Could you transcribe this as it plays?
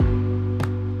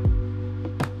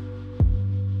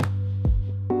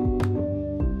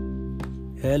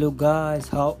Hello guys,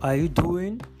 how are you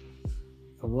doing?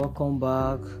 Welcome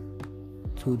back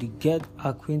to the Get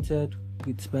Acquainted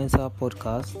with Spencer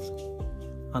podcast.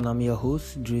 And I'm your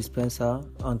host, Dre Spencer,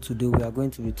 and today we are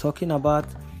going to be talking about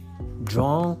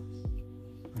drunkenness.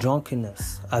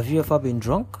 Have you ever been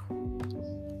drunk?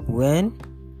 When?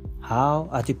 How?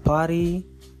 At a party?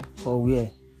 Or where?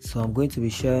 So I'm going to be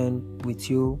sharing with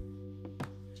you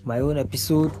my own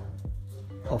episode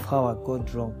of how I got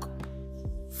drunk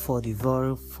for the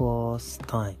very first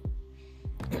time.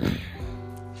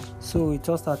 So it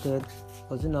all started,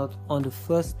 was it not, on the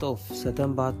 1st of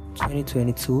September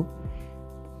 2022.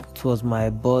 It was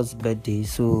my boss' birthday,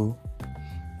 so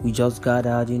we just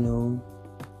gathered,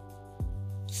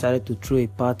 decided to throw a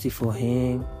party for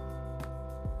him.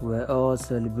 We're all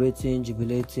celebrating,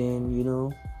 jubilating,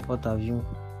 what have you.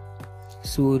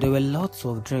 So there were lots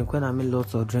of drink. When I mean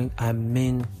lots of drink, I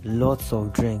mean lots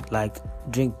of drink. Like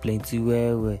drink plenty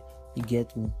where you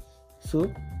get me.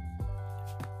 So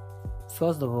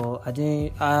first of all, I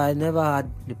never had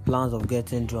the plans of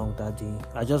getting drunk that day.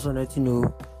 I just wanted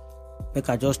to make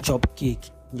I just chop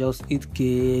cake, just eat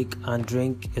cake and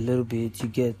drink a little bit, you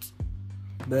get.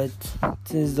 But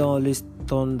things don't always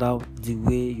turn out the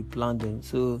way you planned them.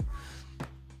 So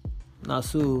I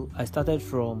started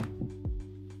from,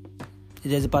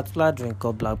 there's a particular drink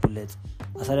called Black Bullet.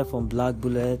 I started from Black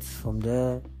Bullet, from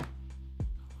there.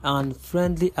 And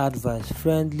friendly advice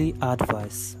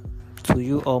to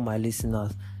you all my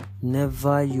listeners: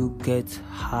 never you get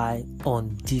high on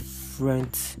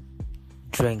different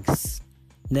drinks.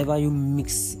 Never you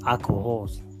mix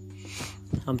alcohols.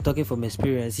 I'm talking from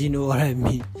experience, you know what I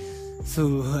mean.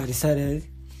 So I decided,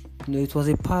 it was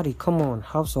a party, come on,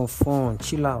 have some fun,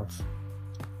 chill out.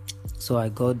 So I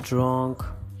got drunk.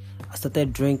 I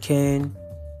started drinking.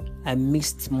 I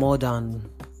mixed more than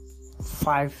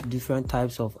 5 different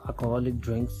types of alcoholic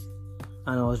drinks,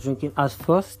 and I was drinking. At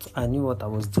first, I knew what I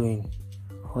was doing.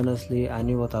 Honestly, I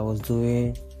knew what I was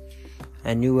doing.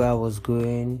 I knew where I was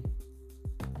going.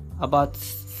 About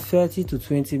 20 to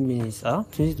 30 minutes,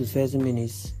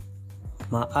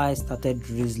 my eyes started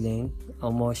drizzling.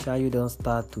 You don't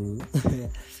start to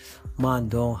man,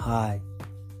 don't hide.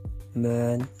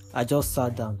 Man, I just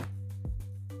sat down.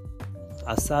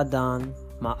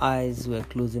 My eyes were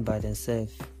closing by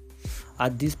themselves.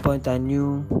 At this point, I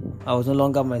knew I was no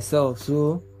longer myself.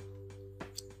 So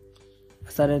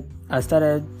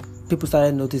people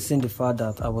started noticing the fact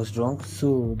that I was drunk.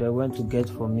 So they went to get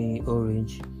for me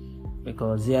orange.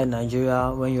 Because here in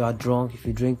Nigeria, when you are drunk, if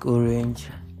you drink orange,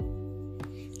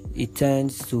 it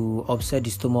tends to upset the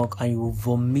stomach and you will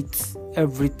vomit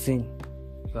everything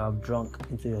you have drunk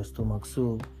into your stomach.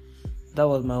 So that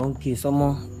was my own case.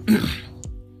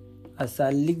 As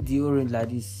I licked the orange like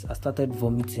this, I started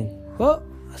vomiting. What?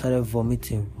 I started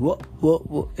vomiting. What?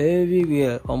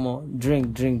 Everywhere.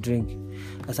 Drink.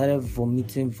 I started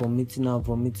vomiting.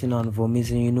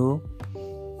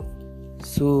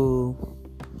 So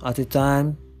at the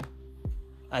time,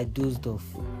 I dozed off.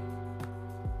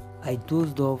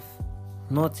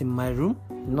 Not in my room,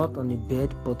 not on the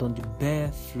bed, but on the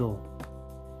bare floor.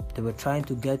 They were trying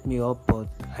to get me up, but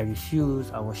I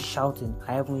refused. I was shouting.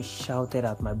 I even shouted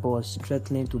at my boss,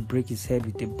 threatening to break his head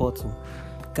with a bottle.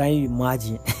 Can you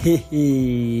imagine?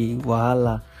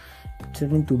 Wahala.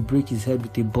 Threatening to break his head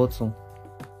with a bottle.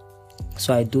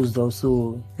 So I dozed off.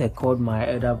 So they called my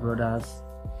elder brothers.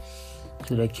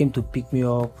 So they came to pick me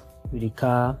up with a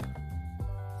car.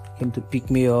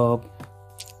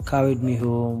 Carried me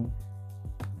home.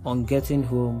 On getting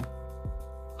home,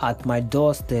 at my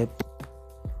doorstep,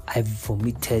 I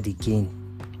vomited again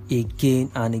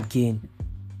and again.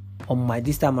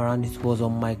 This time around, it was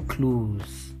on my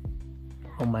clothes.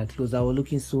 I was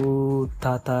looking so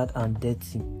tattered and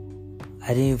dirty. I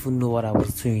didn't even know what I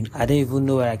was doing. I didn't even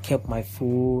know where I kept my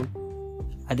phone.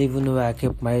 I didn't even know where I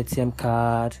kept my ATM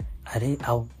card. I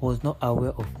was not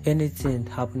aware of anything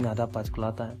happening at that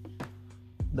particular time.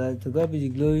 But to God be the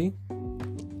glory,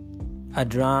 I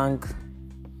drank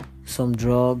some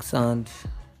drugs and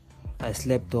I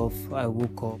slept off. I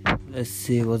woke up, let's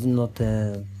say, was it not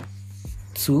 2?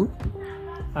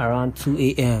 Around 2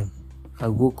 a.m. I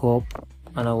woke up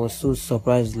and I was so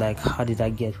surprised, like, how did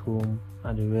I get home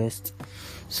and the rest.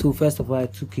 So first of all, I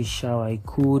took a shower, a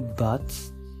cold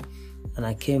bath, and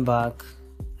I came back.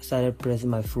 I started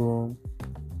pressing my phone.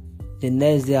 The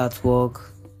next day at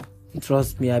work,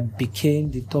 trust me, I became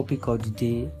the topic of the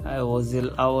day. I was the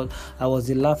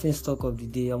laughing stock of the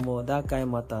day. That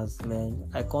kind matters, man.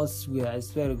 I can't swear. I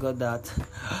swear to God that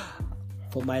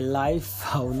for my life,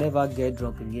 I will never get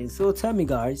drunk again. So tell me,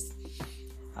 guys.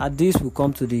 At this, we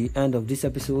come to the end of this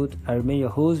episode. I remain your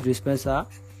host, Dre Spencer.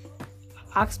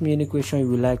 Ask me any question you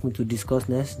would like me to discuss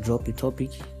next, drop a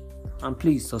topic, and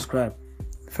please subscribe.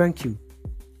 Thank you.